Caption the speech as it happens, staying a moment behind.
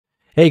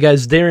Hey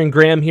guys, Darren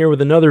Graham here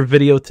with another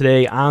video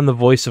today on the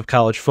Voice of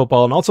College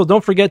Football. And also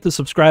don't forget to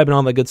subscribe and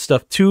all that good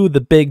stuff to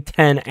the Big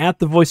Ten at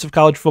the Voice of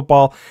College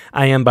Football.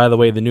 I am, by the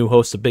way, the new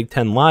host of Big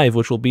Ten Live,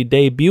 which will be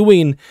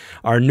debuting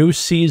our new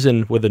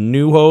season with a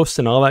new host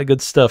and all that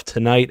good stuff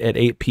tonight at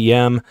 8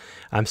 p.m.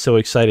 I'm so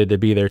excited to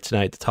be there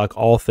tonight to talk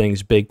all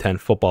things Big Ten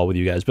football with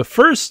you guys. But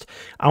first,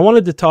 I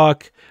wanted to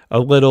talk a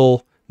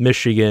little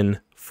Michigan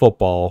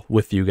football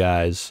with you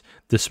guys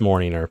this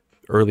morning, or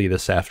early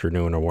this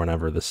afternoon, or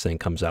whenever this thing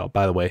comes out.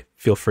 By the way,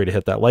 feel free to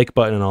hit that like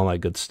button and all that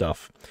good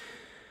stuff.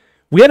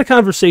 We had a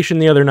conversation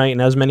the other night,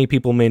 and as many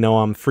people may know,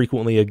 I'm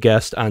frequently a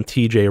guest on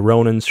TJ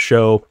Ronan's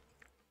show,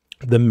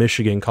 the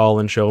Michigan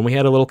Call-In Show, and we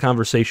had a little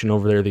conversation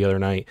over there the other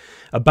night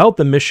about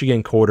the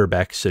Michigan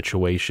quarterback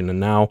situation.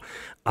 And now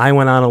I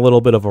went on a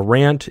little bit of a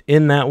rant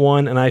in that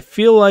one, and I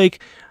feel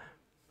like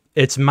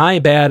it's my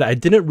bad. I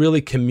didn't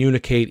really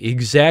communicate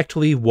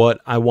exactly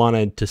what I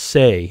wanted to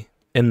say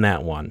in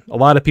that one. A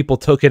lot of people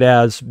took it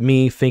as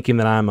me thinking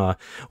that I'm a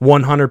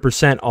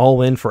 100%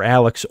 all-in for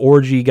Alex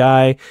Orji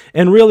guy,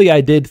 and really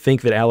I did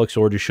think that Alex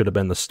Orji should have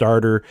been the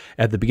starter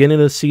at the beginning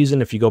of the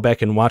season. If you go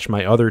back and watch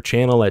my other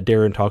channel at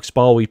Darren Talks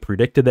Ball, we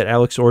predicted that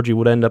Alex Orji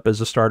would end up as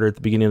a starter at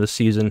the beginning of the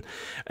season,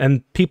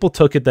 and people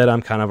took it that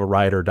I'm kind of a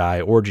ride or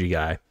die Orji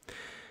guy.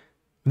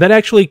 That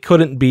actually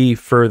couldn't be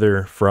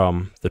further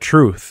from the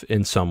truth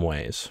in some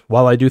ways.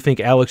 While I do think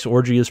Alex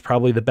Orji is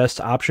probably the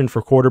best option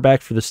for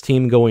quarterback for this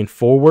team going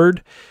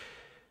forward,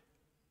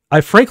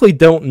 I frankly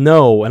don't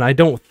know, and I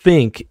don't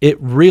think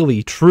it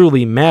really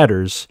truly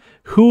matters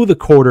who the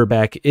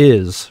quarterback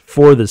is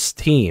for this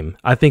team.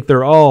 I think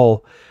they're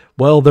all,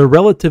 well, they're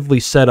relatively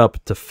set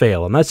up to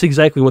fail, and that's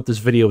exactly what this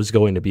video is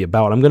going to be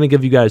about. I'm going to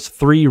give you guys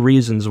 3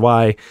 reasons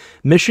why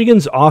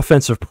Michigan's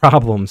offensive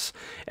problems,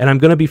 and I'm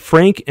going to be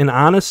frank and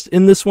honest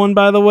in this one,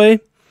 by the way,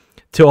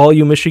 to all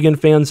you Michigan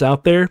fans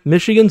out there.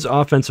 Michigan's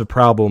offensive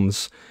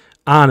problems,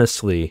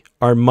 honestly,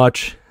 are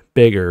much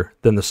bigger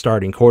than the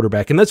starting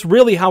quarterback, and that's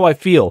really how I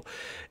feel.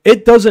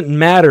 It doesn't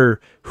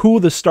matter who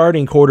the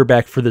starting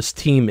quarterback for this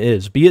team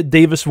is, be it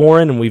Davis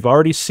Warren, and we've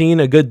already seen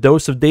a good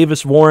dose of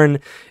Davis Warren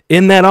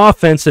in that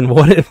offense and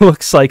what it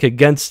looks like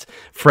against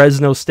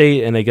Fresno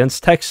State and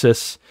against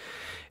Texas.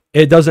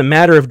 It doesn't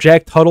matter if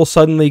Jack Tuttle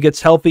suddenly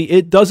gets healthy.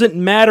 It doesn't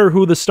matter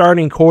who the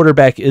starting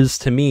quarterback is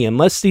to me,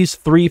 unless these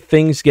 3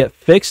 things get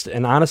fixed,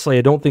 and honestly,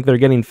 I don't think they're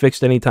getting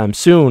fixed anytime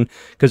soon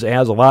because it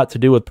has a lot to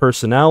do with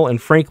personnel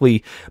and,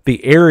 frankly,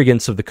 the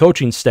arrogance of the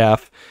coaching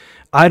staff.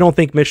 I don't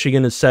think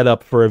Michigan is set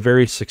up for a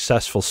very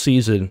successful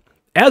season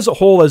as a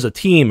whole, as a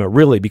team,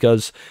 really,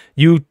 because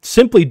you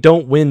simply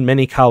don't win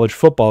many college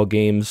football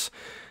games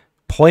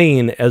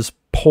playing as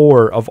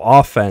poor of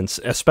offense,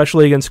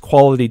 especially against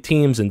quality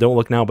teams. And don't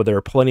look now, but there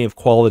are plenty of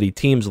quality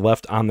teams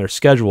left on their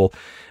schedule.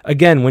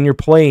 Again, when you're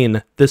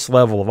playing this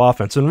level of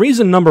offense. And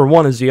reason number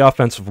 1 is the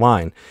offensive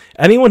line.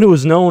 Anyone who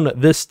has known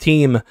this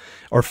team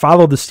or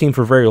followed this team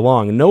for very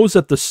long knows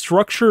that the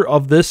structure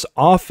of this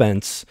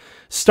offense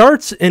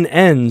starts and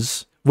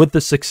ends with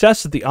the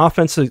success that the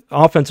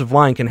offensive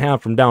line can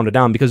have from down to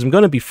down. Because I'm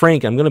going to be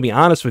frank, I'm going to be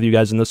honest with you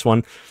guys in this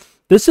one.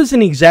 This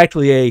isn't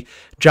exactly a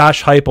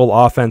Josh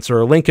Heupel offense or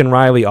a Lincoln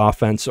Riley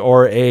offense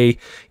or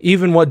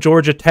even what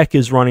Georgia Tech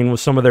is running with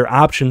some of their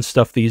option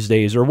stuff these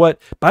days, or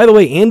what, by the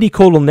way, Andy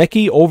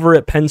Kotelnicki over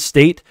at Penn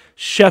State,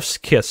 chef's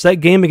kiss. That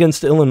game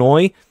against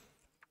Illinois,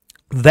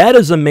 that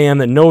is a man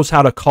that knows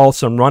how to call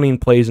some running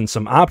plays and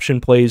some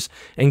option plays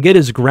and get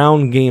his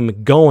ground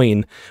game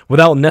going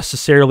without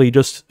necessarily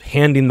just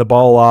handing the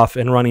ball off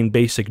and running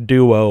basic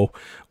duo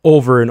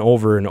over and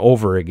over and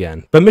over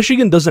again. But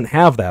Michigan doesn't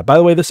have that. By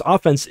the way, this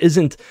offense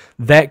isn't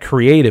that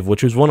creative,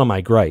 which is one of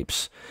my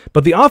gripes.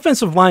 But the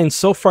offensive line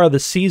so far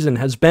this season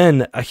has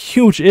been a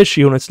huge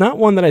issue, and it's not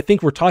one that I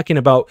think we're talking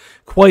about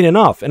quite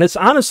enough. And it's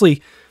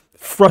honestly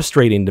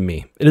frustrating to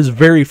me. It is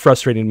very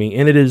frustrating to me,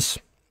 and it is...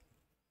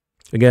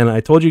 Again, I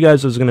told you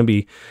guys I was going to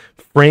be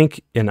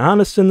frank and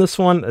honest in this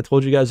one. I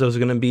told you guys I was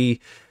going to be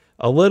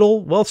a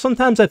little... Well,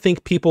 sometimes I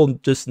think people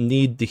just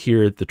need to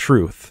hear the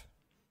truth.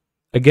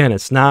 Again,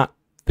 it's not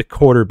the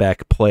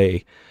quarterback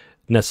play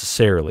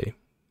necessarily.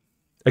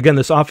 Again,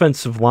 this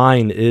offensive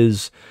line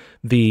is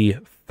the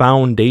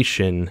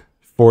foundation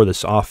for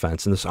this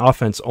offense, and this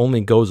offense only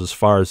goes as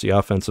far as the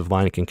offensive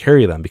line can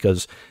carry them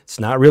because it's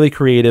not really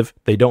creative.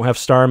 They don't have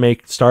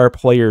star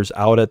players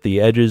out at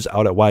the edges,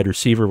 out at wide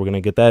receiver. We're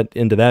going to get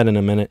into that in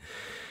a minute.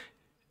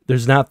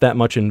 There's not that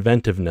much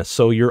inventiveness.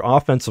 So your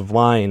offensive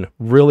line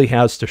really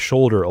has to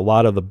shoulder a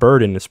lot of the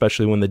burden,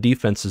 especially when the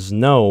defenses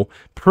know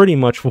pretty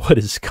much what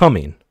is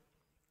coming.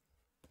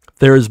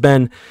 There has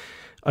been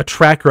a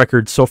track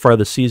record so far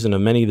this season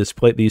of many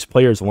of these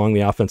players along the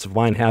offensive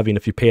line having,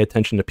 if you pay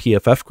attention to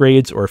PFF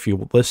grades or if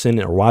you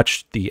listen or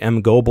watch the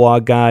MGO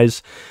blog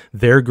guys,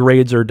 their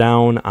grades are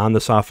down on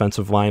this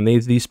offensive line.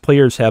 These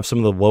players have some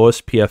of the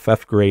lowest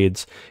PFF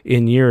grades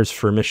in years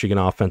for Michigan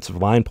offensive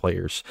line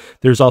players.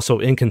 There's also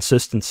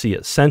inconsistency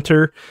at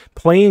center.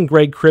 Playing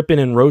Greg Crippen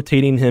and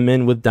rotating him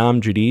in with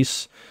Dom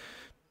Judice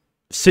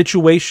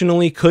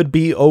situationally could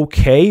be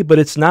okay, but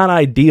it's not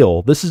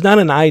ideal. This is not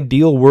an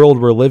ideal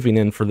world we're living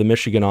in for the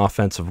Michigan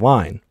offensive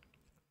line.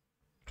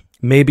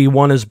 Maybe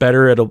one is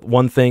better at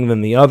one thing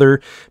than the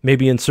other.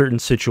 Maybe in certain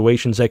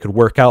situations that could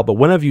work out. But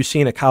when have you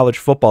seen a college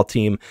football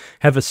team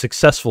have a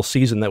successful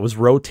season that was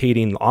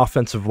rotating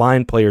offensive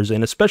line players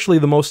in, especially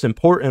the most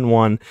important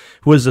one,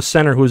 who is the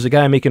center, who is the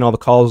guy making all the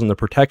calls and the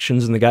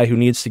protections and the guy who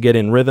needs to get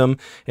in rhythm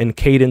and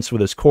cadence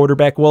with his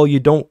quarterback? Well, you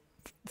don't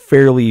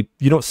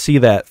see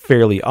that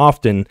fairly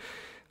often,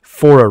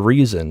 for a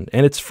reason.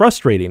 And it's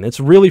frustrating. It's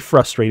really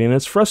frustrating.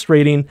 It's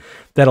frustrating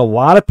that a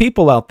lot of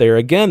people out there,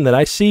 again, that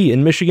I see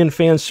in Michigan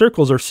fan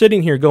circles, are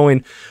sitting here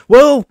going,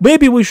 well,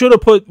 maybe we should have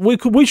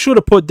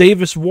put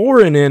Davis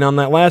Warren in on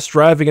that last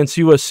drive against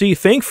USC.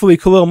 Thankfully,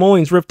 Khalil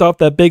Mullings ripped off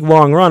that big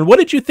long run. What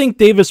did you think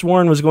Davis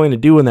Warren was going to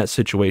do in that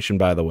situation,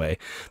 by the way?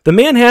 The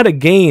man had a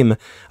game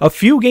a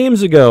few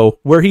games ago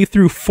where he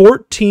threw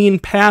 14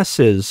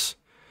 passes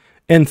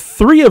and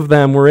 3 of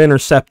them were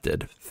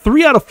intercepted.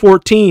 3 out of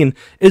 14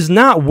 is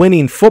not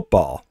winning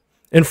football.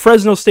 In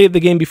Fresno State, the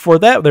game before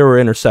that, there were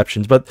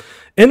interceptions. But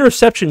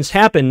interceptions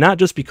happen not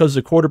just because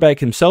the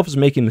quarterback himself is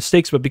making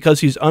mistakes, but because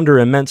he's under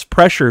immense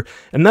pressure.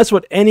 And that's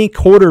what any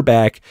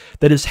quarterback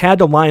that has had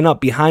to line up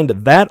behind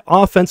that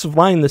offensive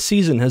line this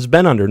season has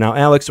been under. Now,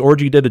 Alex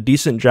Orji did a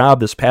decent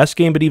job this past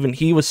game, but even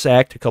he was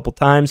sacked a couple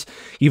times.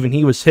 Even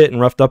he was hit and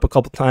roughed up a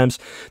couple times.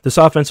 This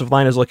offensive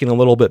line is looking a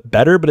little bit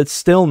better, but it's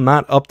still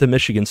not up to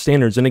Michigan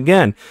standards. And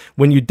again,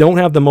 when you don't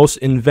have the most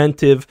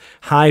inventive,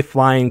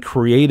 high-flying,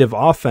 creative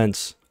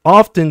offense,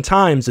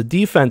 oftentimes the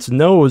defense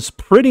knows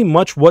pretty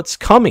much what's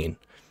coming.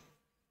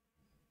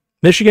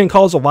 Michigan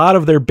calls a lot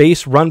of their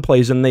base run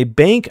plays, and they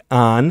bank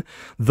on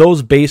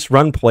those base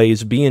run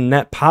plays being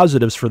net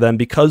positives for them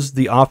because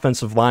the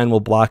offensive line will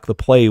block the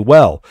play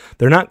well.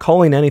 They're not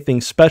calling anything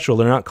special.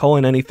 They're not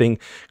calling anything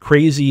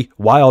crazy,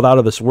 wild, out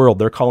of this world.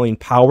 They're calling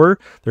power.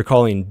 They're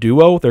calling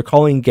duo. They're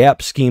calling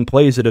gap scheme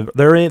plays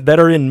that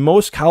are in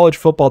most college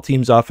football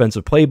teams'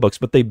 offensive playbooks,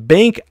 but they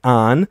bank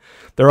on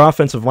their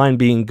offensive line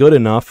being good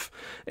enough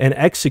and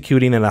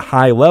executing at a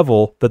high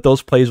level that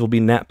those plays will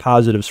be net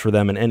positives for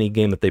them in any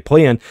game that they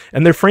play in.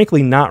 And they're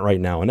frankly not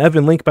right now. And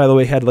Evan Link, by the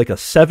way, had like a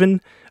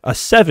 7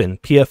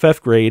 PFF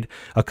grade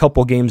a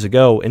couple games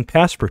ago in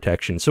pass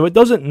protection. So it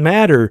doesn't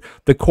matter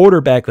the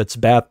quarterback that's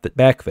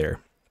back there.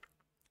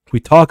 We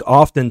talk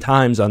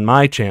oftentimes on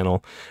my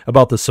channel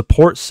about the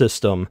support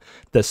system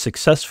that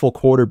successful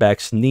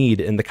quarterbacks need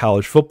in the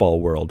college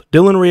football world.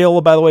 Dylan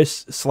Raiola, by the way,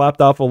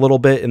 slapped off a little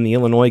bit in the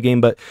Illinois game,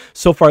 but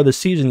so far this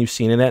season you've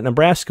seen it at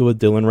Nebraska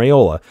with Dylan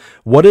Raiola.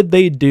 What did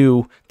they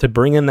do to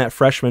bring in that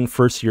freshman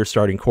first-year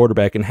starting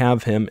quarterback and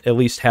have him at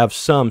least have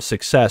some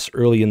success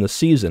early in the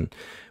season,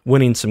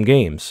 winning some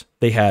games?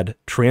 They had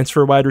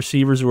transfer wide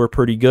receivers who were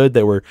pretty good,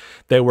 that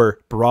were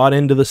brought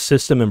into the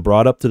system and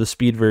brought up to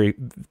speed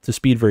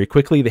very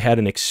quickly. They had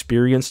an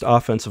experienced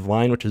offensive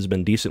line, which has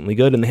been decently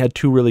good, and they had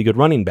 2 really good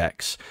running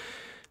backs.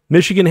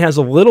 Michigan has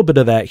a little bit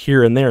of that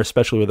here and there,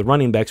 especially with the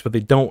running backs, but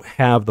they don't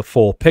have the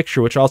full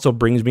picture, which also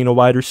brings me to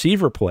wide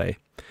receiver play.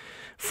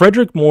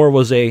 Frederick Moore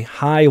was a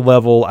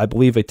high-level, I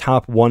believe a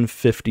top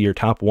 150 or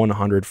top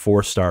 100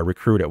 4-star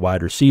recruit at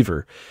wide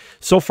receiver.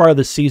 So far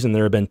this season,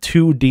 there have been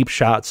 2 deep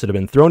shots that have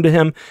been thrown to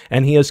him,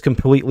 and he has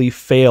completely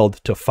failed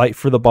to fight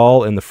for the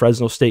ball in the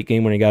Fresno State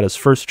game when he got his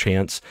first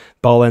chance.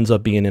 Ball ends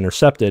up being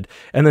intercepted.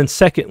 And then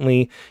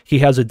secondly, he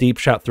has a deep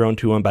shot thrown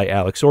to him by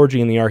Alex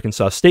Orji in the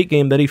Arkansas State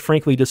game that he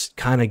frankly just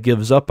kind of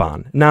gives up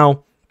on.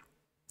 Now,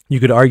 you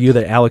could argue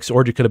that Alex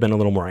Orji could have been a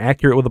little more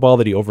accurate with the ball,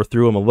 that he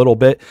overthrew him a little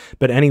bit,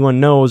 but anyone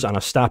knows on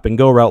a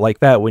stop-and-go route like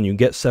that, when you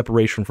get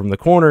separation from the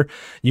corner,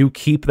 you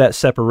keep that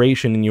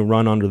separation and you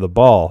run under the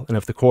ball. And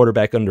if the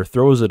quarterback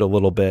underthrows it a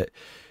little bit,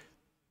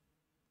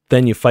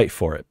 then you fight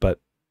for it. But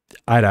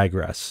I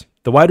digress.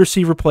 The wide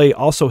receiver play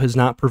also has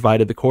not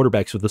provided the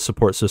quarterbacks with the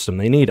support system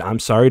they need. I'm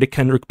sorry to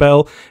Kendrick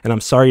Bell, and I'm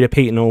sorry to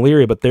Peyton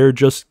O'Leary, but they're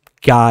just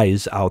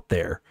guys out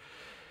there.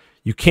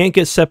 You can't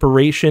get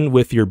separation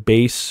with your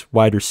base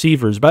wide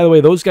receivers. By the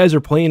way, those guys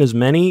are playing as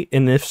many,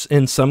 and if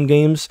in some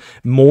games,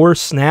 more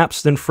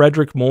snaps than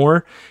Frederick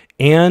Moore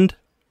and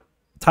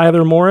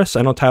Tyler Morris.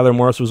 I know Tyler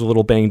Morris was a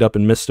little banged up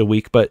and missed a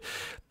week, but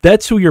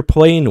that's who you're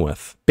playing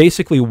with.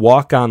 Basically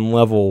walk-on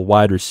level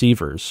wide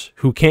receivers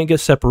who can't get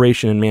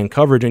separation in man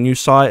coverage, and you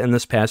saw it in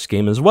this past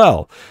game as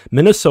well.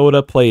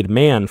 Minnesota played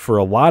man for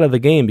a lot of the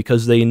game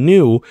because they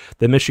knew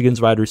that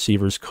Michigan's wide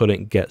receivers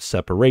couldn't get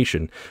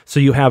separation. So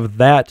you have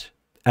that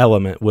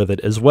element with it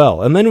as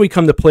well. And then we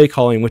come to play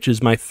calling, which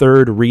is my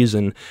third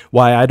reason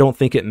why I don't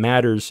think it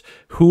matters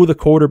who the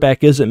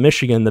quarterback is at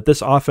Michigan, that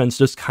this offense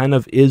just kind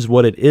of is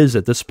what it is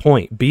at this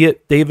point. Be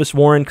it Davis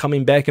Warren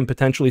coming back and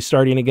potentially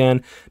starting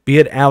again, be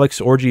it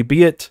Alex Orji,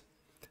 be it,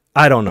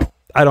 I don't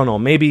know.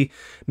 Maybe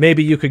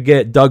you could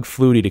get Doug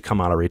Flutie to come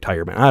out of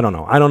retirement. I don't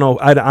know.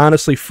 I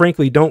honestly,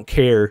 frankly, don't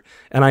care,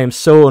 and I am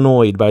so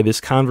annoyed by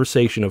this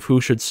conversation of who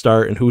should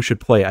start and who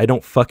should play. I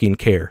don't fucking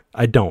care.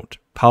 I don't.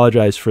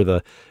 Apologize for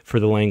the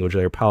language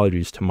there.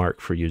 Apologies to Mark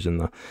for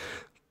using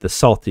the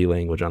salty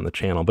language on the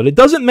channel. But it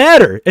doesn't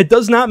matter. It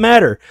does not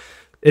matter.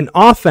 An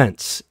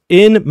offense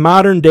in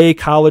modern day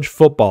college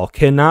football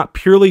cannot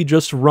purely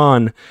just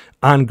run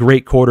on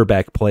great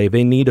quarterback play.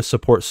 They need a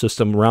support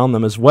system around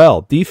them as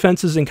well.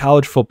 Defenses in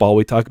college football,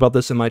 we talk about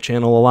this in my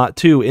channel a lot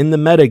too, in the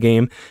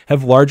metagame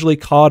have largely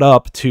caught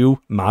up to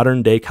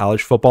modern day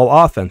college football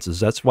offenses.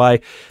 That's why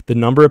the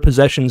number of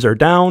possessions are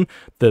down,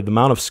 the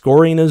amount of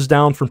scoring is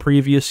down from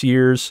previous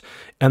years,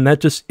 and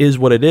that just is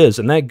what it is.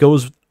 And that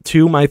goes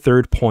to my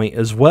third point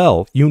as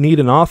well. You need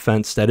an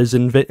offense that is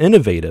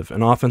innovative,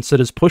 an offense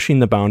that is pushing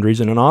the boundaries,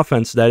 and an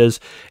offense that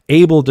is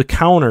able to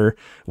counter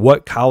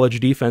what college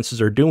defenses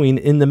are doing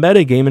in the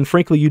metagame. And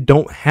frankly, you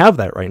don't have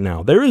that right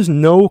now. There is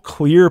no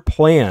clear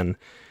plan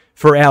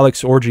for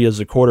Alex Orji as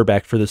a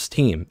quarterback for this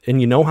team. And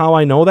you know how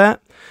I know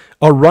that?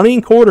 A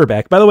running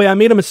quarterback. By the way, I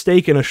made a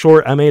mistake in a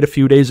short I made a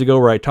few days ago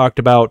where I talked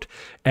about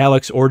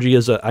Alex Orji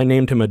as I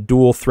named him a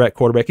dual threat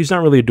quarterback. He's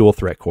not really a dual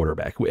threat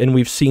quarterback, and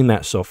we've seen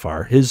that so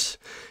far. His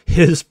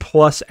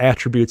plus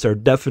attributes are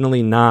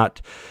definitely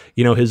not,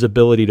 his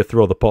ability to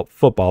throw the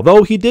football.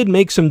 Though he did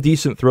make some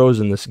decent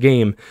throws in this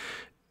game.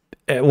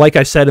 Like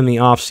I said in the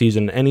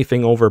offseason,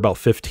 anything over about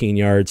 15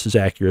 yards, his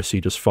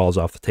accuracy just falls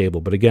off the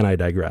table. But again, I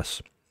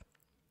digress.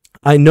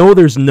 I know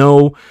there's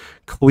no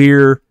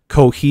clear,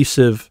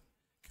 cohesive,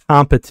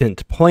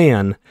 competent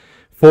plan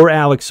for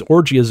Alex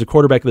Orji as a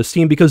quarterback of this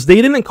team because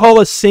they didn't call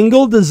a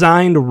single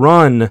designed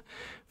run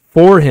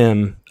for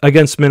him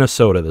against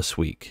Minnesota this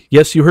week.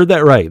 Yes, you heard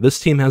that right. This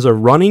team has a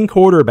running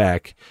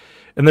quarterback,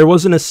 and there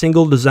wasn't a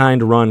single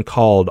designed run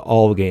called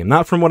all game.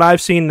 Not from what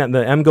I've seen. The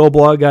MGO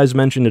blog guys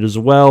mentioned it as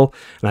well,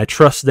 and I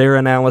trust their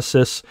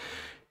analysis.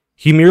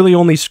 He merely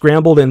only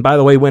scrambled, and by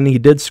the way, when he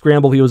did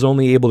scramble, he was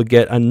only able to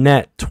get a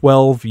net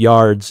 12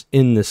 yards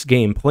in this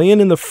game. Playing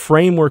in the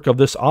framework of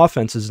this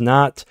offense is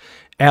not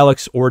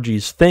Alex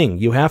Orji's thing.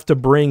 You have to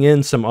bring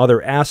in some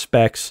other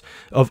aspects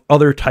of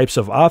other types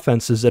of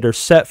offenses that are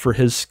set for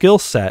his skill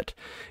set.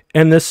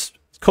 And this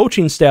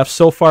coaching staff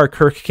so far,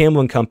 Kirk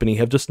Campbell and company,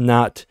 have just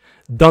not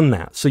done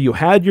that. So you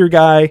had your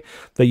guy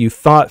that you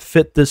thought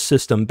fit this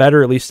system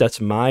better. At least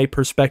that's my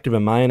perspective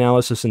and my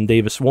analysis in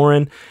Davis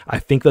Warren. I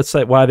think that's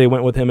why they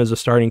went with him as a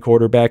starting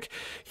quarterback.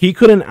 He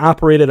couldn't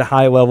operate at a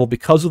high level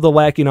because of the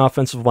lacking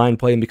offensive line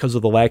play and because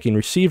of the lacking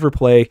receiver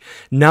play.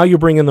 Now you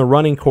bring in the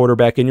running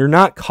quarterback and you're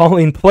not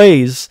calling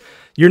plays.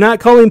 You're not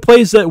calling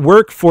plays that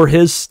work for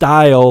his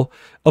style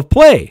of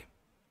play.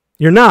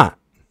 You're not.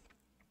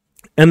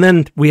 And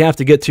then we have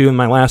to get to, in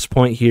my last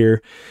point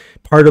here,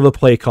 part of the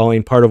play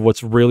calling, part of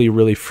what's really,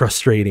 really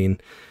frustrating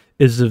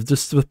is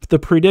just the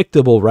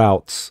predictable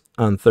routes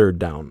on third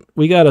down.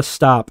 We got to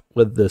stop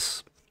with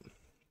this.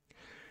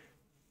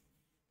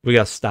 We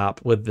got to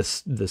stop with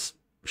this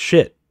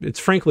shit. It's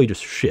frankly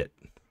just shit.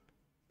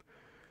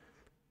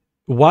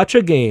 Watch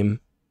a game,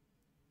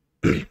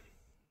 and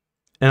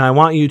I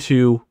want you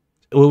to,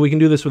 well, we can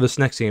do this with this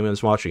next game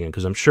as watching it,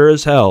 because I'm sure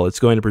as hell it's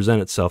going to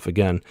present itself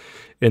again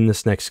in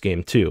this next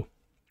game too.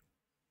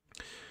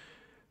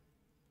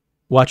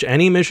 Watch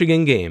any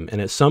Michigan game, and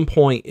at some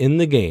point in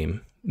the game,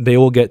 they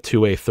will get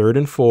to a 3rd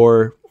and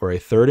 4 or a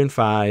 3rd and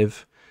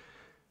 5,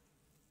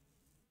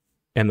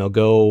 and they'll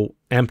go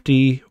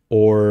empty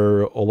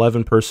or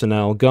 11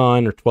 personnel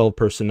gun or 12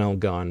 personnel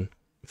gun,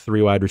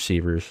 3 wide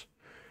receivers.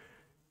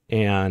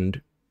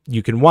 And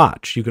you can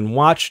watch. You can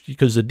watch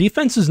because the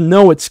defenses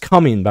know it's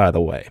coming, by the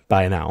way,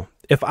 by now.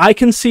 If I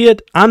can see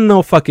it, I'm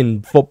no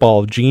fucking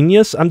football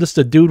genius. I'm just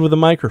a dude with a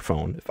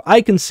microphone. If I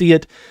can see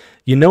it,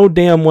 you know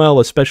damn well,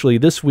 especially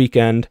this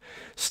weekend,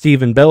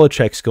 Steven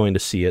Belichick's going to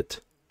see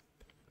it.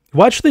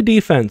 Watch the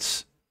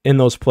defense in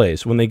those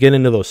plays when they get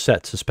into those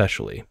sets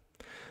especially.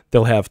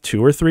 They'll have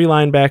 2 or 3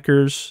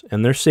 linebackers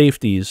and their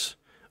safeties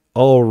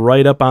all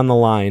right up on the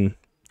line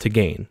to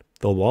gain.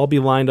 They'll all be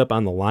lined up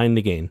on the line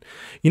to gain.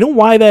 You know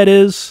why that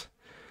is?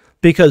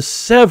 Because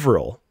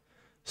several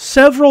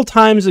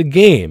times a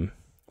game,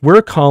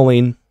 we're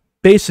calling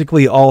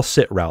basically all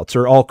sit routes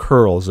or all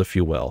curls, if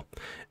you will.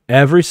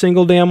 Every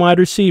single damn wide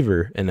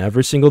receiver and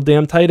every single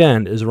damn tight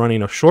end is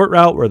running a short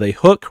route where they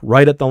hook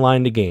right at the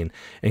line to gain.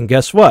 And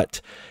guess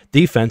what?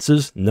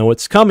 Defenses know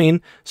it's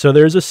coming, so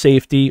there's a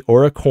safety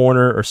or a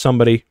corner or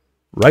somebody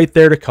right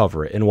there to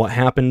cover it. And what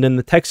happened in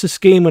the Texas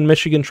game when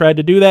Michigan tried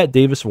to do that?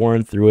 Davis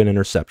Warren threw an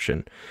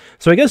interception.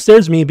 So I guess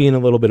there's me being a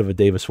little bit of a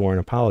Davis Warren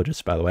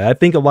apologist, by the way. I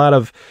think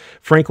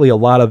frankly, a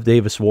lot of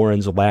Davis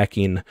Warren's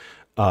lacking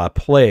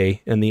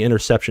play and the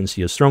interceptions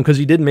he has thrown, because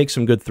he did make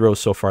some good throws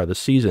so far this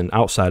season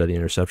outside of the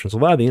interceptions. A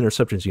lot of the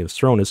interceptions he has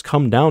thrown has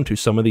come down to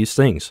some of these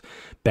things.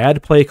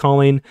 Bad play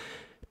calling,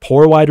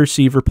 poor wide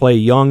receiver play,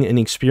 young and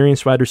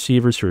experienced wide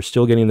receivers who are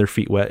still getting their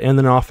feet wet, and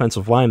then an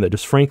offensive line that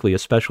just frankly,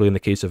 especially in the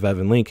case of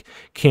Evan Link,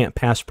 can't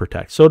pass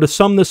protect. So to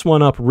sum this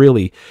one up,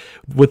 really,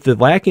 with the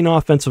lacking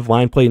offensive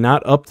line play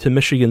not up to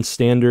Michigan's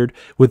standard,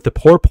 with the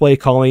poor play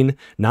calling,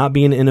 not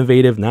being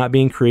innovative, not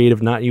being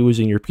creative, not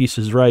using your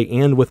pieces right,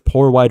 and with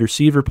poor wide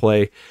receiver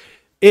play,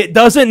 it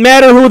doesn't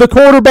matter who the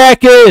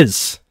quarterback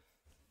is.